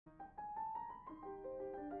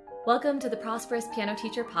Welcome to the Prosperous Piano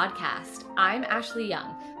Teacher Podcast. I'm Ashley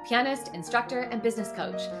Young, pianist, instructor, and business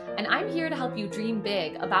coach, and I'm here to help you dream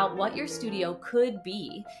big about what your studio could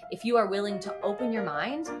be if you are willing to open your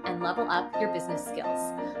mind and level up your business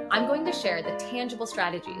skills. I'm going to share the tangible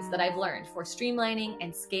strategies that I've learned for streamlining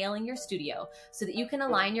and scaling your studio so that you can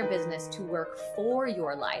align your business to work for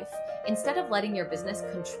your life instead of letting your business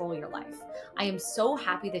control your life. I am so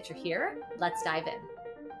happy that you're here. Let's dive in.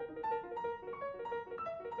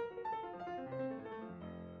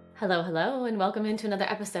 Hello, and welcome into another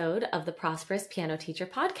episode of the Prosperous Piano Teacher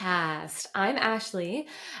Podcast. I'm Ashley,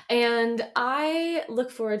 and I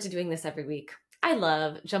look forward to doing this every week. I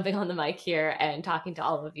love jumping on the mic here and talking to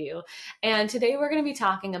all of you. And today we're going to be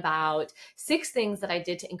talking about 6 things that I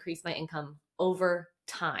did to increase my income over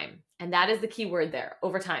time. And that is the key word there,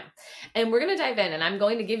 over time. And we're going to dive in, and I'm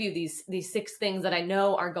going to give you these 6 things that I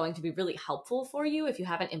know are going to be really helpful for you if you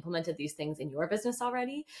haven't implemented these things in your business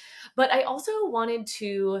already. But I also wanted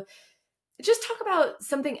to just talk about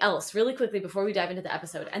something else really quickly before we dive into the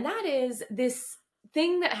episode. And that is this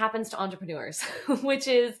thing that happens to entrepreneurs, which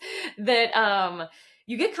is that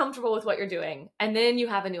you get comfortable with what you're doing and then you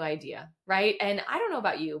have a new idea, right? And I don't know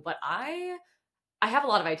about you, but I have a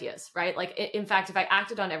lot of ideas, right? Like, in fact, if I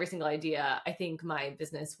acted on every single idea, I think my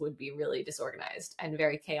business would be really disorganized and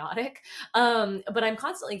very chaotic. But I'm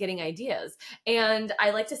constantly getting ideas, and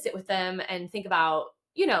I like to sit with them and think about,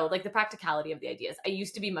 like the practicality of the ideas. I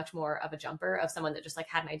used to be much more of a jumper, of someone that just like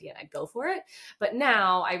had an idea and I'd go for it. But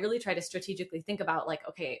now I really try to strategically think about, like,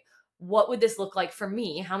 okay, what would this look like for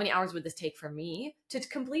me? How many hours would this take for me to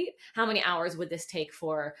complete? How many hours would this take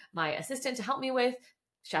for my assistant to help me with?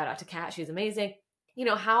 Shout out to Kat, she's amazing.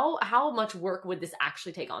 How much work would this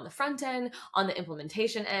actually take on the front end, on the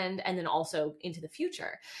implementation end, and then also into the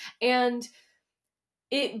future? And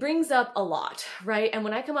it brings up a lot, right? And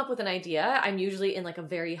when I come up with an idea, I'm usually in like a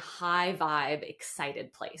very high vibe,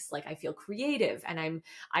 excited place. Like, I feel creative and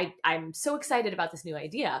I'm so excited about this new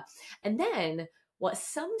idea. And then what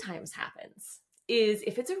sometimes happens is,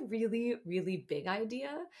 if it's a really, really big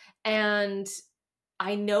idea, and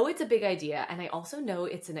I know it's a big idea, and I also know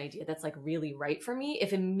it's an idea that's like really right for me,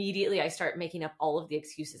 if immediately I start making up all of the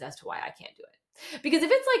excuses as to why I can't do it. Because if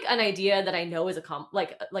it's like an idea that I know is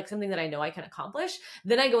like something that I know I can accomplish,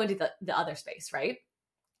 then I go into the other space, right?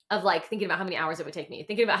 Of like thinking about how many hours it would take me,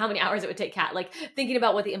 thinking about how many hours it would take Kat, like thinking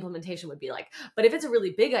about what the implementation would be like. But if it's a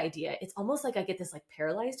really big idea, it's almost like I get this like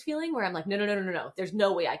paralyzed feeling where I'm like, no. There's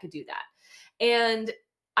no way I could do that. And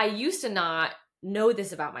I used to not know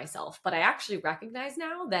this about myself, but I actually recognize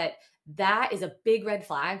now that that is a big red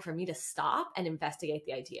flag for me to stop and investigate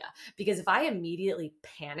the idea. Because if I immediately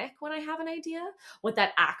panic when I have an idea, what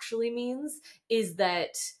that actually means is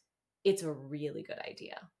that it's a really good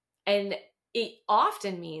idea. And it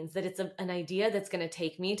often means that it's an idea that's going to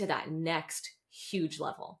take me to that next huge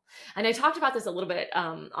level. And I talked about this a little bit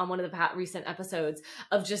on one of the recent episodes,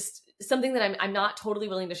 of just something that I'm not totally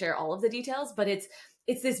willing to share all of the details, but it's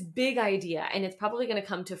this big idea, and it's probably going to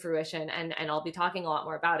come to fruition, and I'll be talking a lot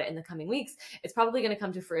more about it in the coming weeks. It's probably going to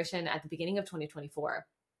come to fruition at the beginning of 2024.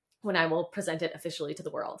 When I will present it officially to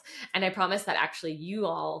the world. And I promise that actually you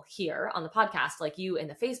all here on the podcast, like you in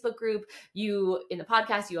the Facebook group, you in the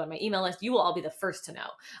podcast, you on my email list, you will all be the first to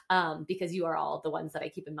know, because you are all the ones that I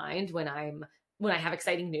keep in mind when I have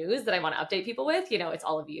exciting news that I want to update people with. It's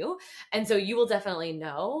all of you. And so you will definitely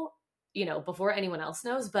know, before anyone else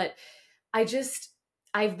knows. But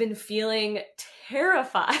I've been feeling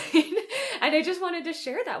terrified. And I just wanted to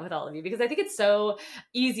share that with all of you, because I think it's so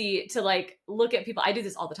easy to like look at people. I do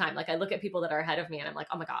this all the time. Like, I look at people that are ahead of me and I'm like,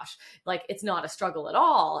 oh my gosh, like it's not a struggle at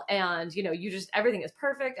all. And, everything is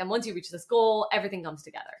perfect. And once you reach this goal, everything comes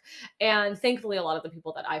together. And thankfully, a lot of the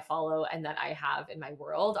people that I follow and that I have in my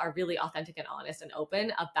world are really authentic and honest and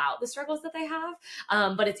open about the struggles that they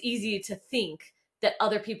have. But it's easy to think that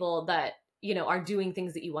other people that are doing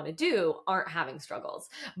things that you want to do aren't having struggles.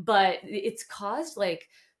 But it's caused, like,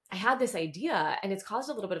 I had this idea and it's caused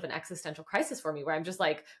a little bit of an existential crisis for me, where I'm just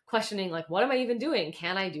like questioning, like, what am I even doing?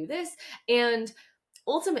 Can I do this? And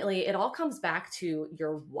ultimately, it all comes back to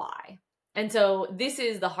your why. And so this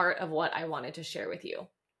is the heart of what I wanted to share with you.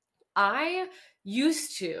 I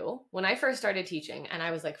used to, when I first started teaching, and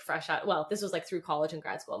I was like this was like through college and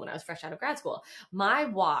grad school, when I was fresh out of grad school, my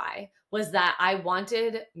why was that I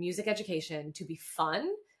wanted music education to be fun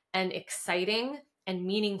and exciting and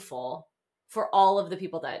meaningful for all of the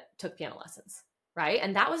people that took piano lessons. Right.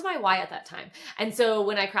 And that was my why at that time. And so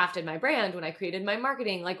when I crafted my brand, when I created my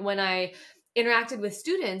marketing, like when I interacted with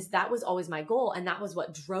students, that was always my goal. And that was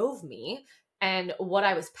what drove me and what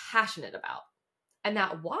I was passionate about. And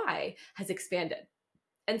that why has expanded.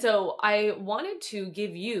 And so I wanted to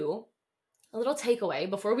give you a little takeaway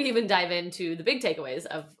before we even dive into the big takeaways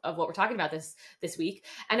of what we're talking about this week.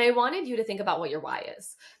 And I wanted you to think about what your why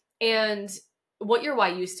is and what your why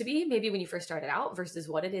used to be, maybe when you first started out versus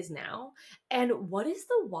what it is now. And what is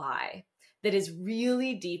the why that is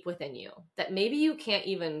really deep within you that maybe you can't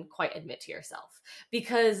even quite admit to yourself?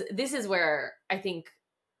 Because this is where I think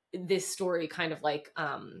this story kind of like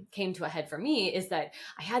came to a head for me, is that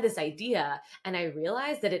I had this idea and I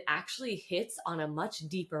realized that it actually hits on a much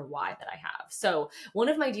deeper why that I have. So one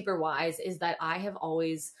of my deeper whys is that I have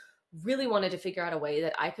always really wanted to figure out a way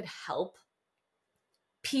that I could help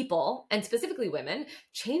people, and specifically women,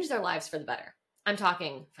 change their lives for the better. I'm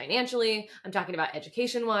talking financially, I'm talking about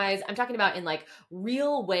education wise, I'm talking about in like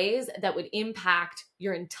real ways that would impact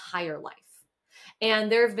your entire life.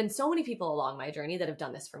 And there have been so many people along my journey that have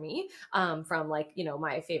done this for me, from like,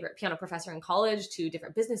 my favorite piano professor in college to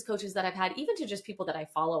different business coaches that I've had, even to just people that I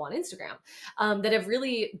follow on Instagram, that have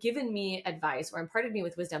really given me advice or imparted me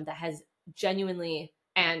with wisdom that has genuinely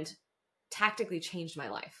and tactically changed my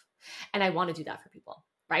life. And I want to do that for people.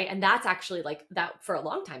 Right. And that's actually like that for a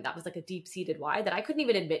long time. That was like a deep seated why that I couldn't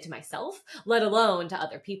even admit to myself, let alone to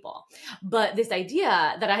other people. But this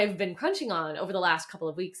idea that I've been crunching on over the last couple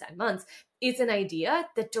of weeks and months, it's an idea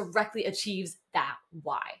that directly achieves that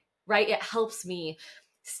why, right? It helps me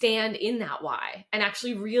stand in that why and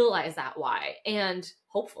actually realize that why and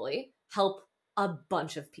hopefully help a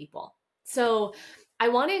bunch of people. So I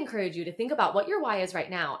want to encourage you to think about what your why is right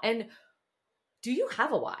now. And do you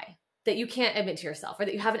have a why that you can't admit to yourself, or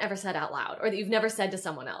that you haven't ever said out loud, or that you've never said to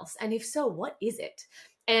someone else? And if so, what is it?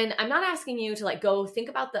 And I'm not asking you to like go think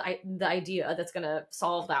about the idea that's going to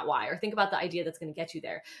solve that why, or think about the idea that's going to get you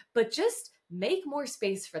there, but just make more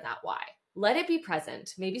space for that why. Let it be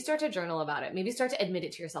present. Maybe start to journal about it. Maybe start to admit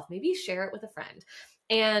it to yourself. Maybe share it with a friend,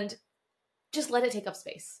 and just let it take up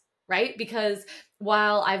space. Right? Because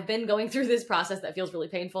while I've been going through this process that feels really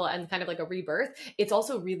painful and kind of like a rebirth, it's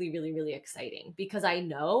also really, really, really exciting, because I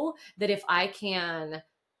know that if I can,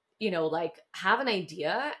 like have an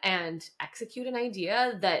idea and execute an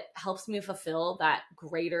idea that helps me fulfill that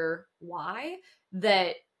greater why,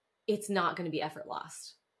 that it's not going to be effort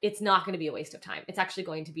lost. It's not going to be a waste of time. It's actually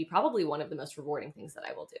going to be probably one of the most rewarding things that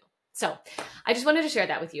I will do. So I just wanted to share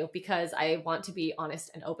that with you, because I want to be honest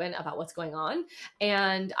and open about what's going on.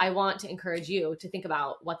 And I want to encourage you to think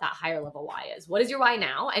about what that higher level why is. What is your why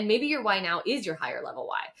now? And maybe your why now is your higher level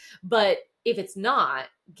why. But if it's not,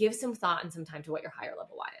 give some thought and some time to what your higher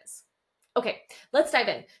level why is. Okay, let's dive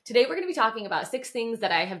in. Today, we're going to be talking about 6 things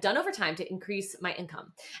that I have done over time to increase my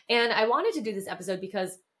income. And I wanted to do this episode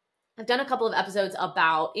because I've done a couple of episodes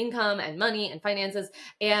about income and money and finances.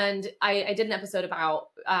 And I did an episode about,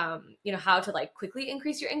 how to like quickly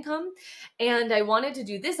increase your income. And I wanted to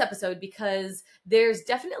do this episode because there's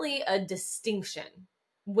definitely a distinction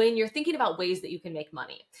when you're thinking about ways that you can make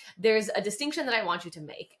money. There's a distinction that I want you to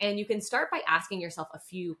make. And you can start by asking yourself a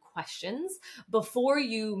few questions before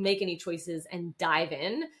you make any choices and dive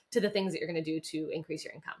in to the things that you're going to do to increase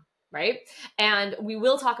your income. Right? And we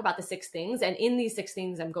will talk about the 6 things. And in these 6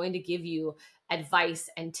 things, I'm going to give you advice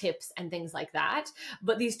and tips and things like that.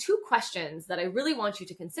 But these 2 questions that I really want you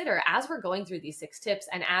to consider as we're going through these 6 tips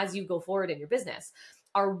and as you go forward in your business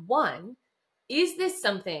are: 1, is this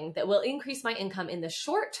something that will increase my income in the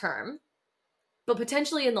short term, but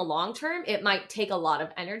potentially in the long term, it might take a lot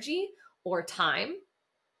of energy or time,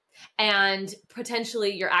 and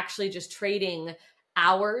potentially you're actually just trading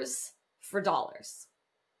hours for dollars.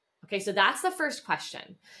 Okay, so that's the first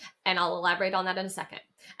question, and I'll elaborate on that in a second.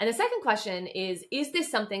 And the second question is this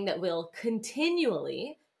something that will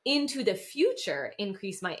continually into the future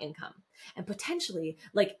increase my income? And potentially,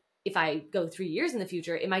 like if I go 3 years in the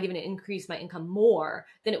future, it might even increase my income more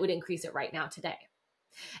than it would increase it right now today.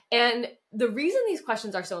 And the reason these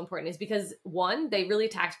questions are so important is because, 1, they really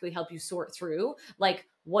tactically help you sort through like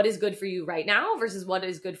what is good for you right now versus what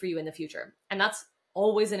is good for you in the future. And that's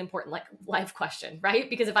always an important like life question, right?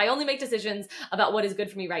 Because if I only make decisions about what is good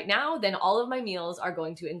for me right now, then all of my meals are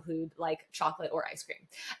going to include like chocolate or ice cream.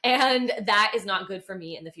 And that is not good for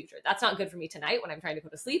me in the future. That's not good for me tonight when I'm trying to go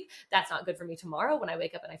to sleep. That's not good for me tomorrow when I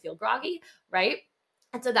wake up and I feel groggy, right?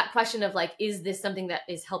 And so that question of like, is this something that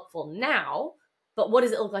is helpful now, but what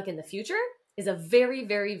does it look like in the future, is a very,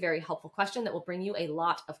 very, very helpful question that will bring you a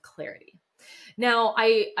lot of clarity. Now,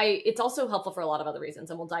 it's also helpful for a lot of other reasons,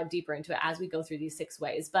 and we'll dive deeper into it as we go through these 6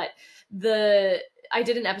 ways. But I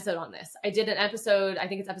did an episode on this. I did an episode, I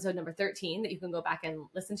think it's episode number 13, that you can go back and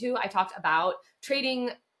listen to. I talked about trading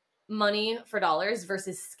money for dollars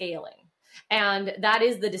versus scaling. And that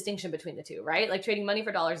is the distinction between the two, right? Like trading money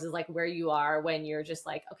for dollars is like where you are when you're just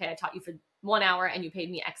like, okay, I taught you for 1 hour and you paid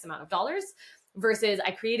me X amount of dollars, versus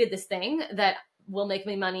I created this thing that will make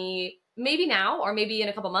me money maybe now or maybe in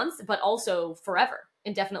a couple months, but also forever,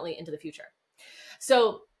 indefinitely into the future.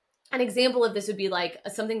 So an example of this would be like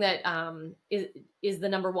something that is the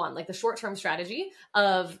number one, like the short-term strategy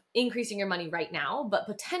of increasing your money right now, but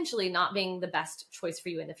potentially not being the best choice for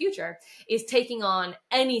you in the future, is taking on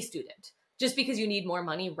any student just because you need more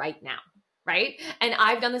money right now. Right. And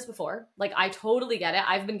I've done this before. Like, I totally get it.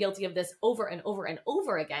 I've been guilty of this over and over and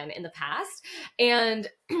over again in the past. And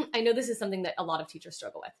I know this is something that a lot of teachers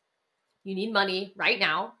struggle with. You need money right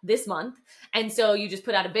now, this month. And so you just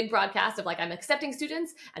put out a big broadcast of like, I'm accepting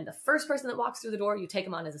students. And the first person that walks through the door, you take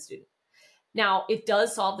them on as a student. Now, it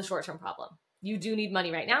does solve the short-term problem. You do need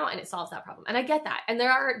money right now, and it solves that problem. And I get that. And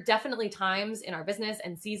there are definitely times in our business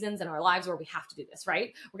and seasons in our lives where we have to do this,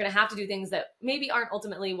 right? We're going to have to do things that maybe aren't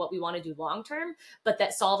ultimately what we want to do long-term, but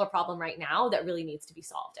that solve a problem right now that really needs to be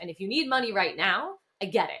solved. And if you need money right now, I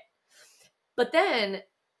get it. But then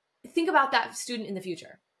think about that student in the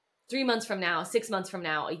future. 3 months from now, 6 months from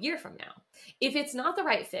now, a year from now. If it's not the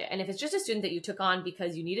right fit, and if it's just a student that you took on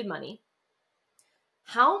because you needed money,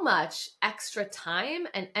 how much extra time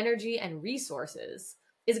and energy and resources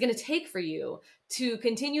is going to take for you to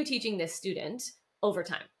continue teaching this student over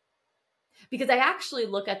time? Because I actually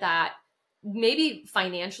look at that, maybe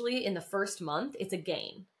financially in the first month, it's a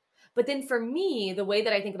gain. But then for me, the way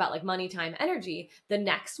that I think about like money, time, energy, the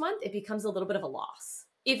next month, it becomes a little bit of a loss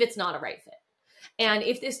if it's not a right fit. And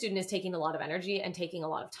if this student is taking a lot of energy and taking a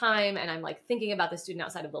lot of time, and I'm like thinking about the student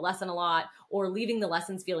outside of the lesson a lot, or leaving the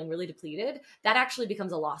lessons feeling really depleted, that actually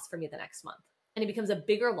becomes a loss for me the next month. And it becomes a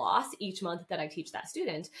bigger loss each month that I teach that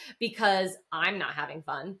student, because I'm not having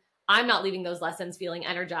fun. I'm not leaving those lessons feeling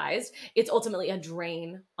energized. It's ultimately a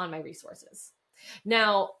drain on my resources.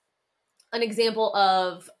 Now, an example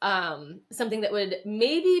of something that would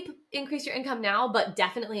maybe increase your income now, but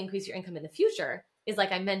definitely increase your income in the future, is,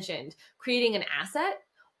 like I mentioned, creating an asset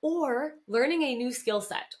or learning a new skill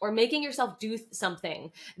set, or making yourself do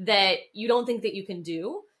something that you don't think that you can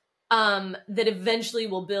do, that eventually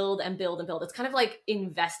will build and build and build. It's kind of like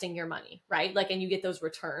investing your money, right? Like, and you get those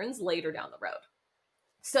returns later down the road.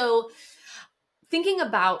 So thinking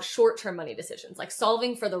about short-term money decisions, like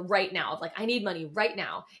solving for the right now, of like, I need money right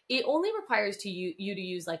now, it only requires you to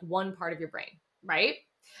use like one part of your brain, right?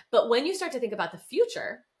 But when you start to think about the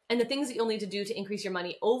future and the things that you'll need to do to increase your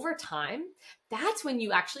money over time, that's when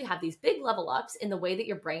you actually have these big level ups in the way that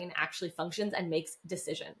your brain actually functions and makes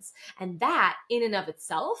decisions. And that in and of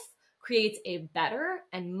itself creates a better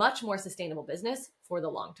and much more sustainable business for the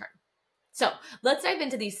long term. So let's dive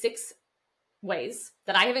into these 6 ways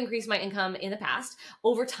that I have increased my income in the past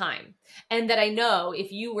over time. And that I know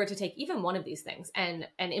if you were to take even one of these things and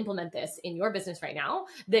implement this in your business right now,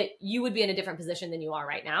 that you would be in a different position than you are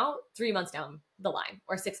right now, 3 months down the line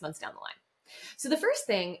or 6 months down the line. So the first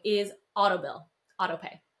thing is auto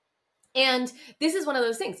pay. And this is one of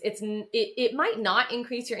those things. It might not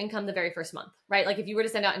increase your income the very first month, right? Like if you were to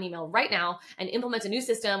send out an email right now and implement a new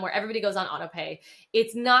system where everybody goes on auto pay,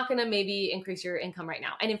 it's not going to maybe increase your income right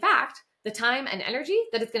now. And in fact, the time and energy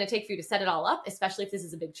that it's going to take for you to set it all up, especially if this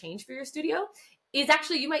is a big change for your studio, is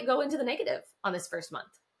actually, you might go into the negative on this first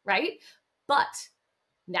month, right? But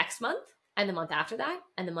next month and the month after that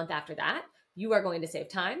and the month after that, you are going to save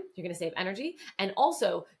time, you're going to save energy, and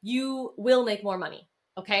also you will make more money.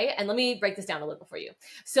 Okay. And let me break this down a little for you.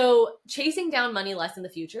 So chasing down money less in the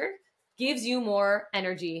future gives you more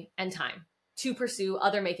energy and time to pursue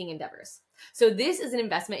other making endeavors. So this is an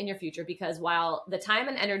investment in your future, because while the time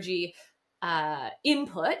and energy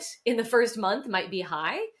input in the first month might be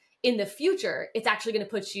high, in the future, it's actually going to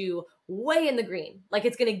put you way in the green. Like,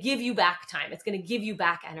 it's going to give you back time. It's going to give you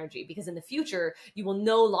back energy, because in the future, you will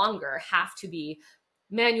no longer have to be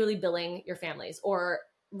manually billing your families or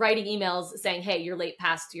writing emails saying, hey, you're late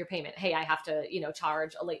past your payment. Hey, I have to,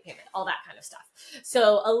 charge a late payment, all that kind of stuff.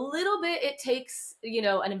 So a little bit, it takes,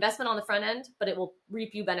 an investment on the front end, but it will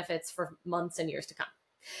reap you benefits for months and years to come.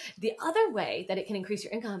 The other way that it can increase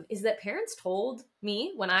your income is that parents told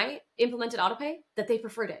me when I implemented autopay that they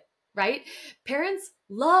preferred it, right? Parents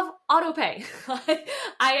love autopay.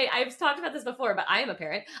 I've talked about this before, but I am a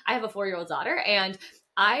parent. I have a 4-year-old daughter, and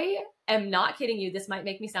I am not kidding you. This might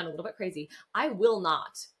make me sound a little bit crazy. I will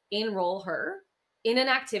not enroll her in an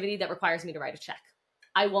activity that requires me to write a check.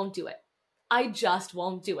 I won't do it. I just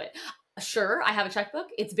won't do it. Sure, I have a checkbook.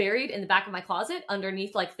 It's buried in the back of my closet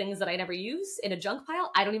underneath like things that I never use in a junk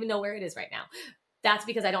pile. I don't even know where it is right now. That's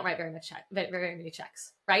because I don't write very many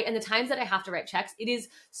checks, right? And the times that I have to write checks, it is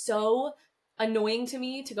so annoying to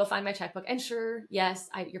me to go find my checkbook. And sure, yes,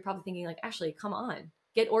 you're probably thinking like, Ashley, come on,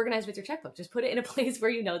 get organized with your checkbook. Just put it in a place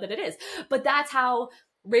where you know that it is. But that's how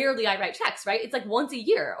rarely I write checks, right? It's like once a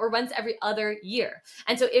year or once every other year.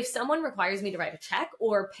 And so if someone requires me to write a check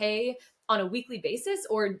or pay on a weekly basis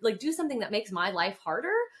or like do something that makes my life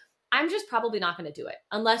harder, I'm just probably not going to do it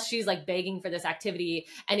unless she's like begging for this activity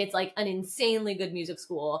and it's like an insanely good music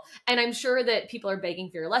school. And I'm sure that people are begging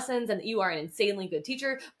for your lessons and that you are an insanely good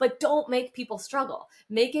teacher, but don't make people struggle.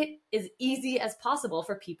 Make it as easy as possible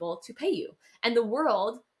for people to pay you. And the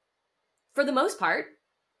world, for the most part,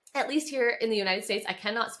 at least here in the United States, I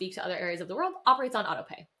cannot speak to other areas of the world, operates on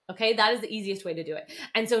autopay. Okay, that is the easiest way to do it.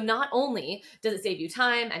 And so not only does it save you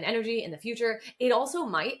time and energy in the future, it also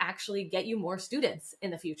might actually get you more students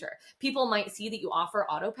in the future. People might see that you offer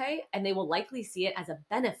autopay and they will likely see it as a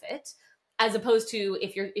benefit, as opposed to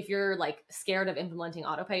if you're like scared of implementing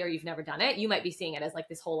autopay or you've never done it, you might be seeing it as like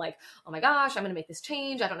this whole like, oh my gosh, I'm going to make this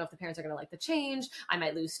change. I don't know if the parents are going to like the change. I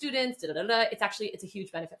might lose students. It's a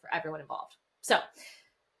huge benefit for everyone involved. So,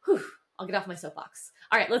 I'll get off my soapbox.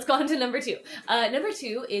 All right, let's go on to number two. Number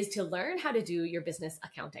two is to learn how to do your business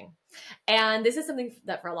accounting. And this is something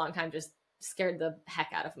that for a long time just scared the heck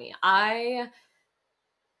out of me. I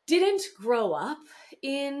didn't grow up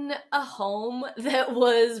in a home that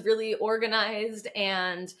was really organized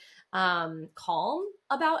and calm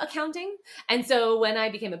about accounting. And so when I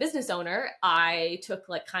became a business owner, I took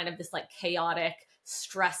like kind of this like chaotic,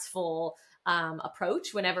 stressful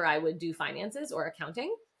approach whenever I would do finances or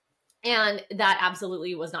accounting. And that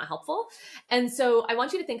absolutely was not helpful. And so I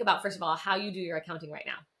want you to think about, first of all, how you do your accounting right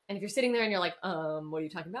now. And if you're sitting there and you're like, what are you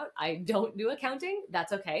talking about? I don't do accounting.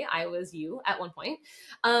 That's okay. I was you at one point.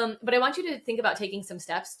 But I want you to think about taking some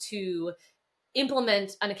steps to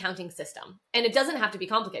implement an accounting system. And it doesn't have to be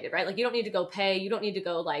complicated, right? Like you don't need to go pay, you don't need to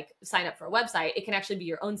go like sign up for a website. It can actually be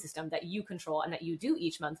your own system that you control and that you do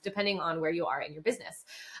each month, depending on where you are in your business.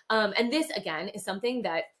 And this, again, is something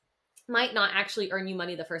that might not actually earn you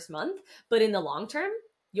money the first month, but in the long term,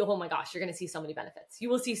 oh my gosh, you're going to see so many benefits. You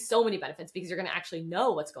will see so many benefits because you're going to actually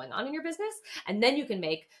know what's going on in your business. And then you can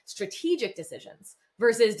make strategic decisions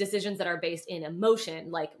versus decisions that are based in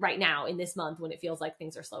emotion, like right now in this month when it feels like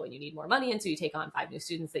things are slow and you need more money. And so you take on 5 new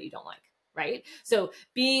students that you don't like, right? So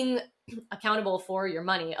being accountable for your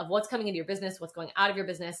money, of what's coming into your business, what's going out of your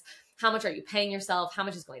business, how much are you paying yourself, how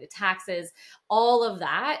much is going to taxes, all of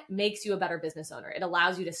that makes you a better business owner. It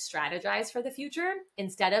allows you to strategize for the future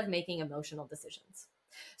instead of making emotional decisions.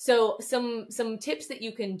 So some tips that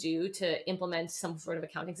you can do to implement some sort of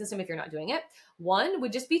accounting system if you're not doing it. One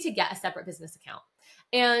would just be to get a separate business account.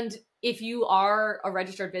 And if you are a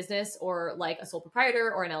registered business or like a sole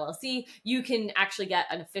proprietor or an LLC, you can actually get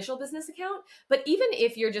an official business account. But even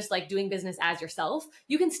if you're just like doing business as yourself,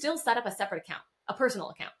 you can still set up a separate account, a personal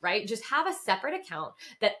account, right? Just have a separate account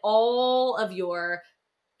that all of your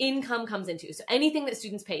income comes into. So anything that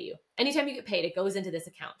students pay you, anytime you get paid, it goes into this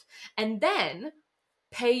account. And then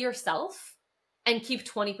pay yourself and keep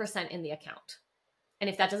 20% in the account. And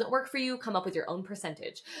if that doesn't work for you, come up with your own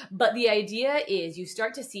percentage. But the idea is you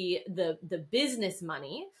start to see the business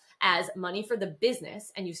money as money for the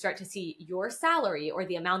business, and you start to see your salary or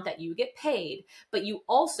the amount that you get paid, but you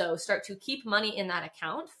also start to keep money in that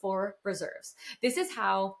account for reserves. This is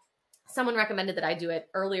how someone recommended that I do it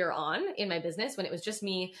earlier on in my business when it was just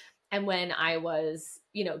me and when I was,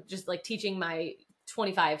 just like teaching my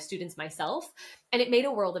 25 students myself. And it made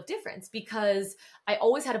a world of difference because I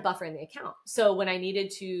always had a buffer in the account. So when I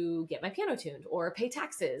needed to get my piano tuned or pay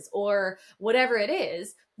taxes or whatever it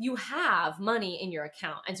is, you have money in your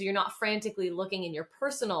account. And so you're not frantically looking in your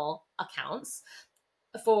personal accounts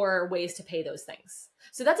for ways to pay those things.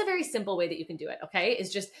 So that's a very simple way that you can do it, okay?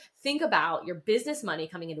 Is just think about your business money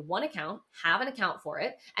coming into one account, have an account for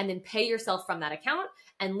it, and then pay yourself from that account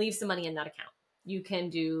and leave some money in that account. You can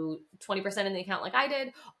do 20% in the account like I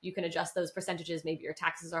did. You can adjust those percentages. Maybe your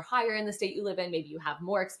taxes are higher in the state you live in. Maybe you have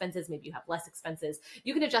more expenses. Maybe you have less expenses.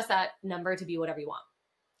 You can adjust that number to be whatever you want.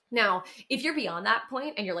 Now, if you're beyond that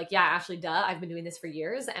point and you're like, yeah, Ashley, duh, I've been doing this for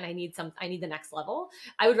years and I need the next level,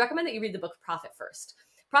 I would recommend that you read the book Profit First.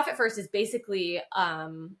 Profit First is basically,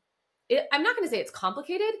 I'm not going to say it's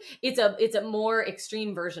complicated. It's a more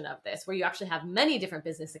extreme version of this where you actually have many different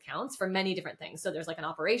business accounts for many different things. So there's like an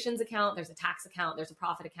operations account, there's a tax account, there's a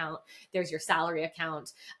profit account, there's your salary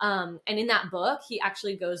account. And in that book, he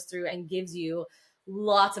actually goes through and gives you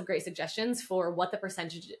lots of great suggestions for what the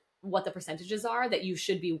percentages are that you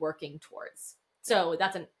should be working towards. So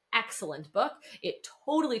that's an excellent book. It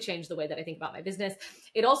totally changed the way that I think about my business.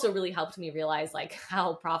 It also really helped me realize like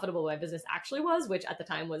how profitable my business actually was, which at the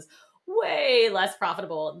time was way less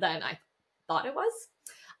profitable than I thought it was.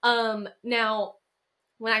 Now,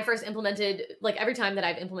 when I first implemented, like every time that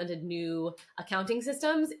I've implemented new accounting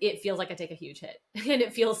systems, it feels like I take a huge hit and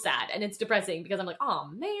it feels sad and it's depressing because I'm like, oh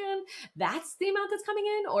man, that's the amount that's coming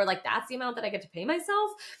in, or like that's the amount that I get to pay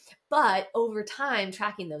myself. But over time,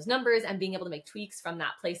 tracking those numbers and being able to make tweaks from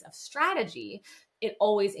that place of strategy, it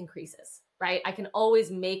always increases, right? I can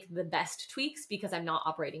always make the best tweaks because I'm not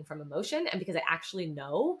operating from emotion and because I actually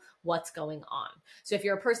know what's going on. So if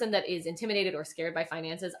you're a person that is intimidated or scared by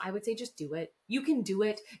finances, I would say just do it. You can do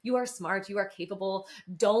it. You are smart. You are capable.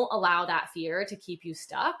 Don't allow that fear to keep you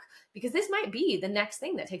stuck, because this might be the next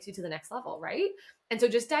thing that takes you to the next level, right? And so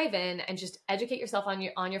just dive in and just educate yourself on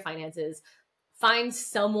your finances. Find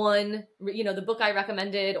someone, the book I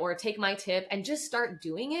recommended, or take my tip and just start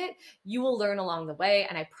doing it. You will learn along the way,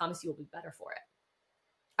 and I promise you will be better for it.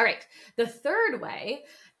 All right. The third way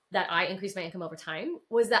that I increased my income over time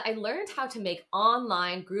was that I learned how to make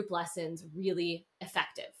online group lessons really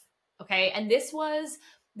effective. Okay. And this was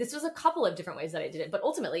a couple of different ways that I did it, but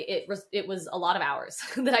ultimately it was a lot of hours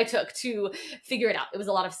that I took to figure it out. It was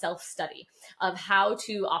a lot of self-study of how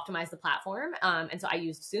to optimize the platform. And so I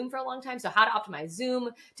used Zoom for a long time. So how to optimize Zoom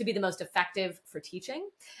to be the most effective for teaching.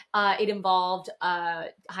 It involved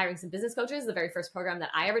hiring some business coaches. The very first program that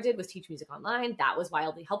I ever did was Teach Music Online. That was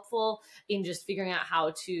wildly helpful in just figuring out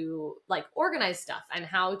how to like organize stuff and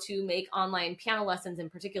how to make online piano lessons in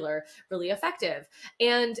particular really effective.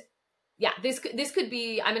 And yeah, this could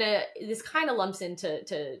be, this kind of lumps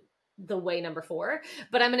into the way number 4,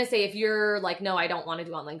 but I'm going to say if you're like, no, I don't want to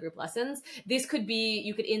do online group lessons, this could be,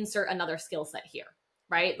 you could insert another skill set here,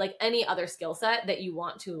 right? Like any other skill set that you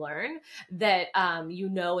want to learn that,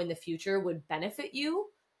 in the future would benefit you,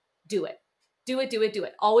 do it. Do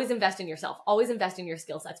it. Always invest in yourself. Always invest in your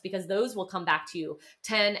skill sets, because those will come back to you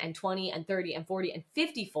 10 and 20 and 30 and 40 and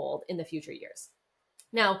 50 fold in the future years.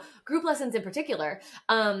 Now, group lessons in particular,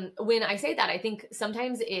 when I say that, I think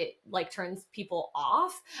sometimes it like turns people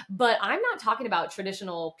off, but I'm not talking about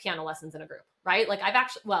traditional piano lessons in a group, right? Like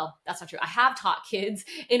that's not true. I have taught kids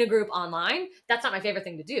in a group online. That's not my favorite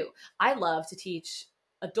thing to do. I love to teach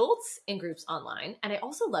adults in groups online. And I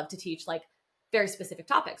also love to teach like very specific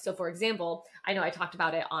topics. So for example, I know I talked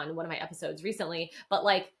about it on one of my episodes recently, but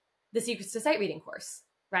like the Secrets to Sight Reading course,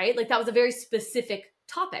 right? Like that was a very specific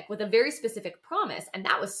topic with a very specific promise. And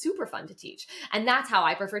that was super fun to teach. And that's how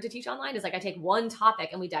I prefer to teach online, is like I take one topic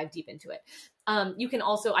and we dive deep into it. You can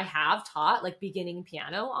also, I have taught like beginning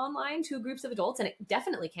piano online to groups of adults, and it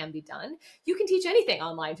definitely can be done. You can teach anything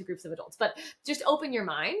online to groups of adults, but just open your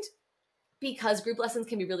mind, because group lessons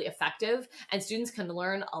can be really effective and students can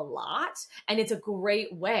learn a lot. And it's a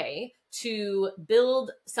great way to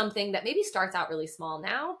build something that maybe starts out really small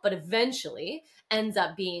now, but eventually ends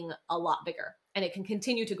up being a lot bigger. And it can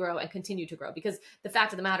continue to grow and continue to grow, because the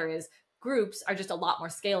fact of the matter is groups are just a lot more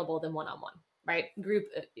scalable than one-on-one, right?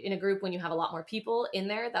 In a group, when you have a lot more people in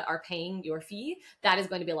there that are paying your fee, that is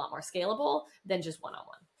going to be a lot more scalable than just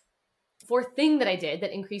one-on-one. Fourth thing that I did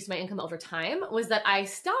that increased my income over time was that I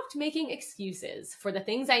stopped making excuses for the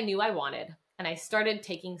things I knew I wanted, and I started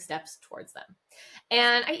taking steps towards them.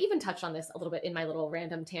 And I even touched on this a little bit in my little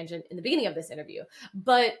random tangent in the beginning of this interview.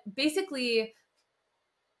 But basically,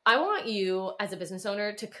 I want you as a business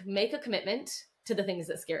owner to make a commitment to the things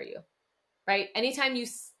that scare you, right? Anytime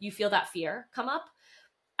you feel that fear come up,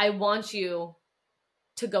 I want you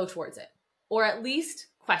to go towards it, or at least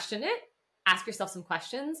question it. Ask yourself some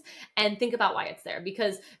questions and think about why it's there,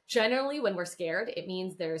 because generally when we're scared, it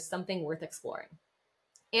means there's something worth exploring.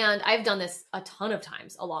 And I've done this a ton of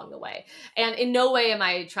times along the way. And in no way am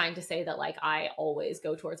I trying to say that like I always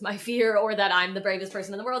go towards my fear or that I'm the bravest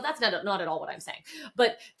person in the world. That's not at all what I'm saying.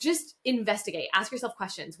 But just investigate, ask yourself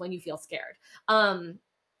questions when you feel scared.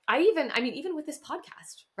 Even with this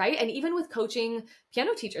podcast, right? And even with coaching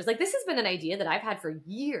piano teachers, like this has been an idea that I've had for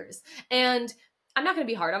years. And I'm not going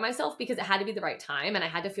to be hard on myself because it had to be the right time and I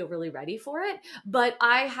had to feel really ready for it. But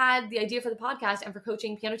I had the idea for the podcast and for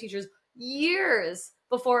coaching piano teachers years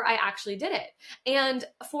before I actually did it. And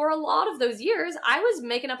for a lot of those years, I was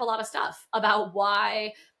making up a lot of stuff about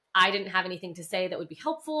why I didn't have anything to say that would be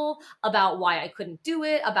helpful, about why I couldn't do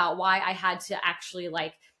it, about why I had to actually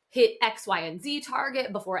like hit X, Y, and Z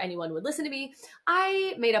target before anyone would listen to me.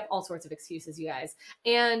 I made up all sorts of excuses, you guys.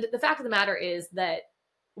 And the fact of the matter is that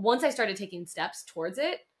once I started taking steps towards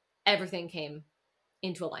it, everything came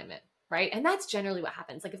into alignment, right? And that's generally what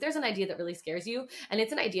happens. Like if there's an idea that really scares you and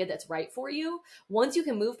it's an idea that's right for you, once you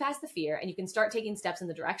can move past the fear and you can start taking steps in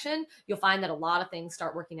the direction, you'll find that a lot of things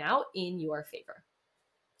start working out in your favor.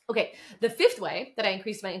 Okay, the fifth way that I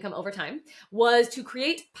increased my income over time was to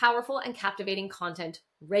create powerful and captivating content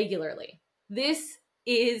regularly. This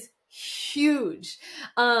is huge.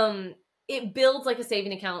 It builds like a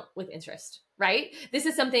saving account with interest, right? This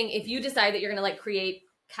is something, if you decide that you're going to like create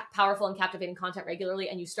powerful and captivating content regularly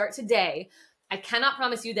and you start today, I cannot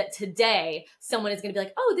promise you that today someone is going to be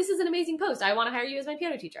like, oh, this is an amazing post, I want to hire you as my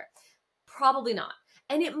piano teacher. Probably not.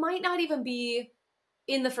 And it might not even be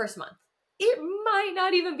in the first month. It might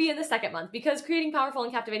not even be in the second month, because creating powerful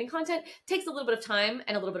and captivating content takes a little bit of time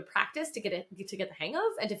and a little bit of practice to get the hang of,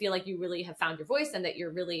 and to feel like you really have found your voice and that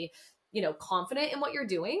you're really, confident in what you're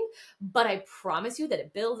doing. But I promise you that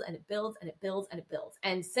it builds and it builds and it builds and it builds.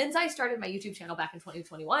 And since I started my YouTube channel back in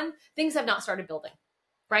 2021, things have not started building.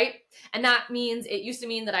 Right? And that means, it used to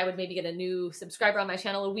mean that I would maybe get a new subscriber on my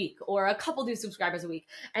channel a week, or a couple new subscribers a week.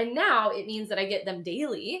 And now it means that I get them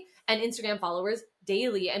daily, and Instagram followers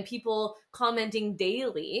daily, and people commenting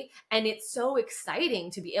daily. And it's so exciting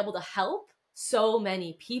to be able to help so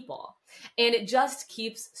many people. And it just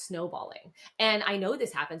keeps snowballing. And I know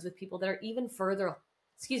this happens with people that are even further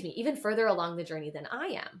along the journey than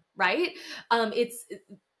I am, right?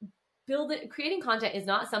 Creating content is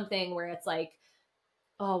not something where it's like,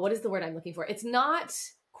 oh, what is the word I'm looking for? It's not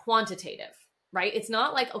quantitative, right? It's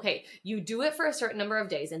not like, okay, you do it for a certain number of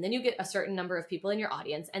days and then you get a certain number of people in your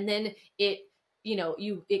audience, and then it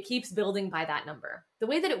keeps building by that number. The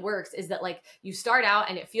way that it works is that, like, you start out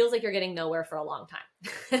and it feels like you're getting nowhere for a long time.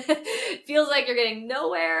 It feels like you're getting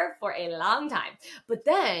nowhere for a long time. But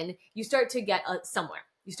then you start to get somewhere.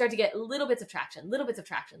 You start to get little bits of traction.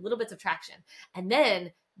 And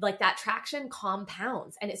then, like, that traction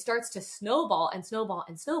compounds and it starts to snowball and snowball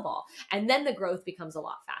and snowball. And then the growth becomes a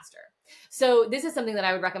lot faster. So this is something that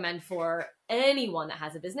I would recommend for anyone that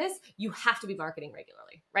has a business. You have to be marketing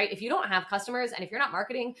regularly, right? If you don't have customers and if you're not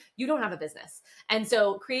marketing, you don't have a business. And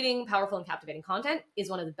so creating powerful and captivating content is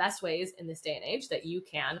one of the best ways in this day and age that you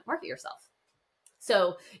can market yourself.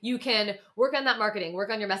 So you can work on that marketing,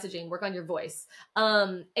 work on your messaging, work on your voice.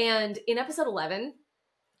 And in episode 11,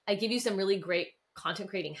 I give you some really great content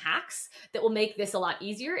creating hacks that will make this a lot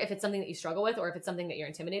easier if it's something that you struggle with, or if it's something that you're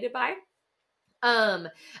intimidated by. And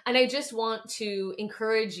I just want to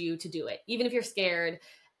encourage you to do it. Even if you're scared,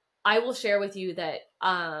 I will share with you that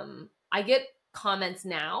I get comments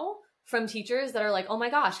now from teachers that are like, oh my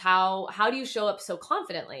gosh, how do you show up so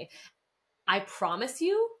confidently? I promise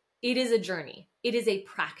you, it is a journey. It is a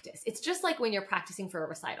practice. It's just like when you're practicing for a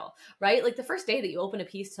recital, right? Like the first day that you open a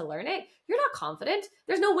piece to learn it, you're not confident.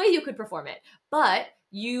 There's no way you could perform it, but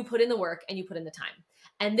you put in the work and you put in the time.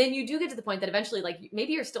 And then you do get to the point that eventually, like,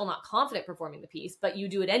 maybe you're still not confident performing the piece, but you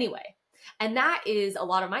do it anyway. And that is a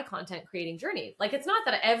lot of my content creating journey. Like, it's not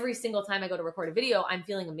that every single time I go to record a video, I'm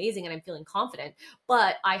feeling amazing and I'm feeling confident,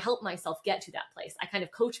 but I help myself get to that place. I kind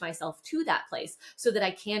of coach myself to that place so that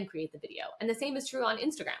I can create the video. And the same is true on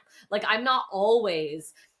Instagram. Like, I'm not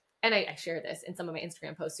always, and I share this in some of my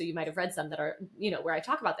Instagram posts, so you might have read some that are, where I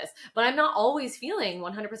talk about this, but I'm not always feeling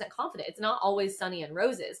 100% confident. It's not always sunny and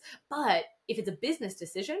roses. But if it's a business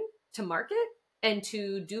decision to market and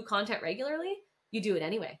to do content regularly, you do it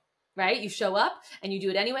anyway. Right? You show up and you do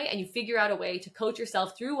it anyway, and you figure out a way to coach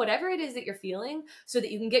yourself through whatever it is that you're feeling so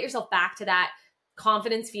that you can get yourself back to that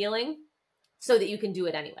confidence feeling so that you can do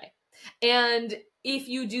it anyway. And if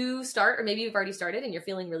you do start, or maybe you've already started and you're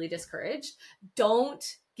feeling really discouraged, don't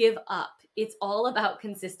give up. It's all about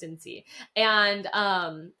consistency. And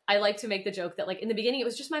I like to make the joke that, like, in the beginning, it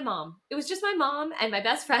was just my mom. It was just my mom and my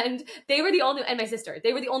best friend. They were the only, and my sister,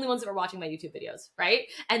 they were the only ones that were watching my YouTube videos, right?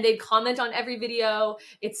 And they'd comment on every video.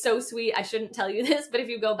 It's so sweet. I shouldn't tell you this, but if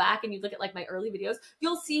you go back and you look at, like, my early videos,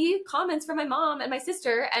 you'll see comments from my mom and my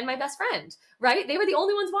sister and my best friend, right? They were the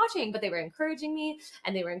only ones watching, but they were encouraging me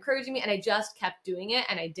and I just kept doing it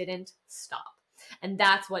and I didn't stop. And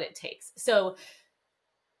that's what it takes. So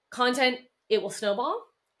content, it will snowball,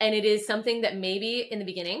 and it is something that maybe in the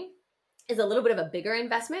beginning is a little bit of a bigger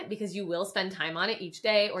investment because you will spend time on it each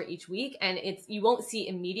day or each week, and you won't see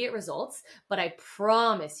immediate results. But I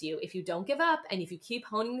promise you, if you don't give up and if you keep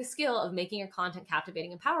honing the skill of making your content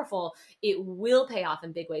captivating and powerful, it will pay off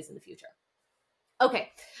in big ways in the future. Okay,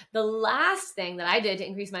 the last thing that I did to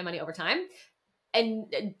increase my money over time,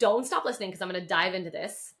 and don't stop listening because I'm going to dive into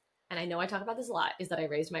this, and I know I talk about this a lot, is that I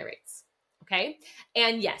raised my rates. Okay.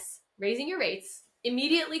 And yes, raising your rates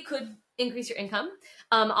immediately could increase your income.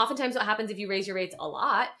 Oftentimes what happens if you raise your rates a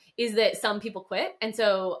lot is that some people quit. And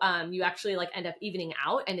so you actually, like, end up evening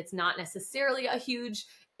out, and it's not necessarily a huge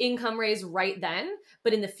income raise right then,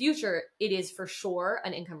 but in the future, it is for sure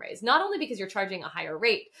an income raise. Not only because you're charging a higher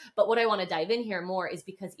rate, but what I want to dive in here more is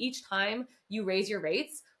because each time you raise your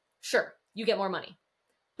rates, sure, you get more money.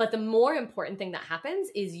 But the more important thing that happens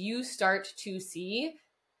is you start to see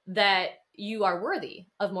that you are worthy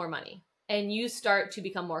of more money, and you start to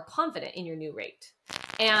become more confident in your new rate.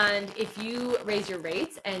 And if you raise your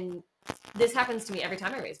rates, and this happens to me every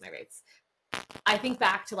time I raise my rates, I think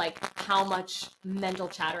back to like how much mental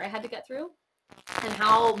chatter I had to get through and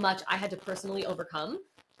how much I had to personally overcome,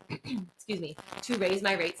 excuse me, to raise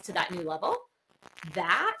my rates to that new level.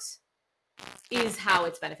 That is how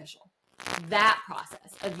it's beneficial. That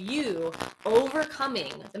process of you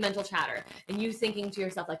overcoming the mental chatter and you thinking to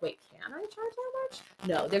yourself like, wait, can I charge that much?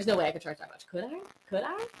 No, there's no way I could charge that much. Could I? Could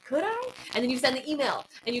I? Could I? And then you send the email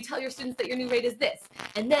and you tell your students that your new rate is this.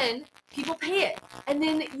 And then people pay it. And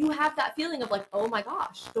then you have that feeling of like, oh my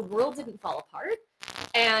gosh, the world didn't fall apart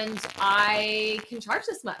and I can charge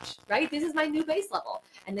this much, right? This is my new base level.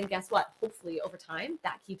 And then guess what? Hopefully over time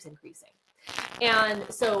that keeps increasing. And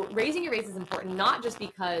so raising your rates is important, not just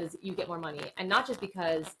because you get more money and not just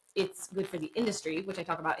because it's good for the industry, which I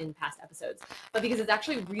talk about in past episodes, but because it's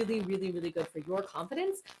actually really, really, really good for your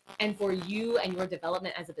confidence and for you and your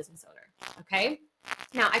development as a business owner. Okay.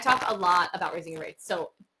 Now I talk a lot about raising your rates. So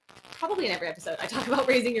probably in every episode I talk about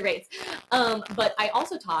raising your rates. But I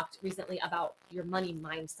also talked recently about your money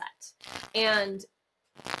mindset. And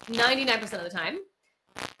 99% of the time,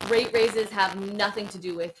 rate raises have nothing to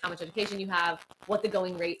do with how much education you have, what the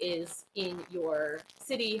going rate is in your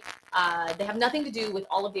city. They have nothing to do with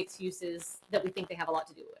all of the excuses that we think they have a lot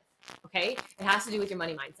to do with. Okay? It has to do with your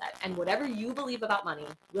money mindset. And whatever you believe about money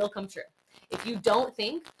will come true. If you don't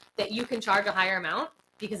think that you can charge a higher amount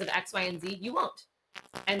because of X, Y, and Z, you won't.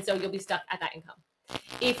 And so you'll be stuck at that income.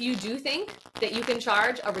 If you do think that you can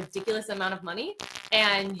charge a ridiculous amount of money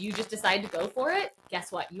and you just decide to go for it,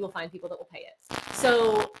 guess what? You will find people that will pay it.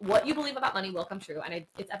 So what you believe about money will come true. And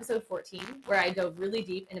it's episode 14 where I dove really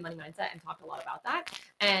deep into money mindset and talked a lot about that.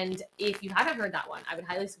 And if you haven't heard that one, I would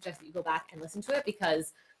highly suggest that you go back and listen to it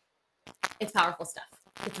because it's powerful stuff.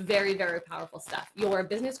 It's very, very powerful stuff. Your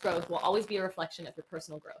business growth will always be a reflection of your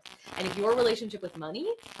personal growth. And if your relationship with money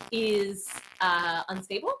is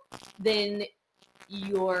unstable, then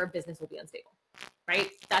your business will be unstable,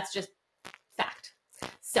 right? That's just fact.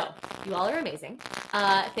 So you all are amazing.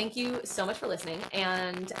 Thank you so much for listening.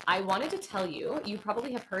 And I wanted to tell you, you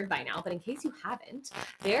probably have heard by now, but in case you haven't,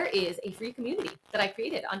 there is a free community that I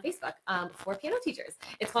created on Facebook for piano teachers.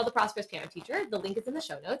 It's called The Prosperous Piano Teacher. The link is in the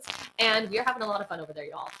show notes. And we are having a lot of fun over there,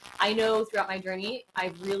 y'all. I know throughout my journey,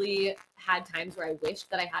 I've really had times where I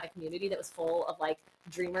wished that I had a community that was full of like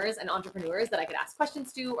dreamers and entrepreneurs that I could ask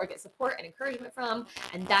questions to or get support and encouragement from.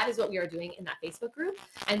 And that is what we are doing in that Facebook group.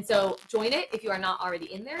 And so join it if you are not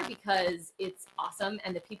already in there because it's awesome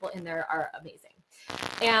and the people in there are amazing.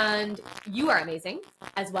 And you are amazing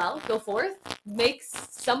as well. Go forth, make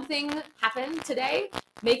something happen today,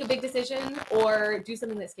 make a big decision or do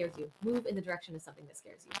something that scares you. Move in the direction of something that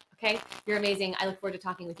scares you. Okay? You're amazing. I look forward to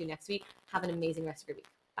talking with you next week. Have an amazing rest of your week.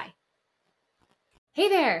 Bye. Hey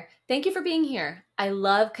there. Thank you for being here. I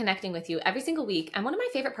love connecting with you every single week. And one of my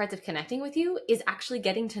favorite parts of connecting with you is actually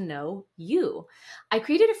getting to know you. I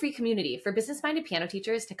created a free community for business-minded piano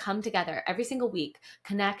teachers to come together every single week,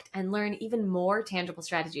 connect, and learn even more tangible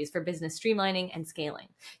strategies for business streamlining and scaling.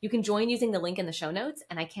 You can join using the link in the show notes,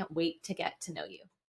 and I can't wait to get to know you.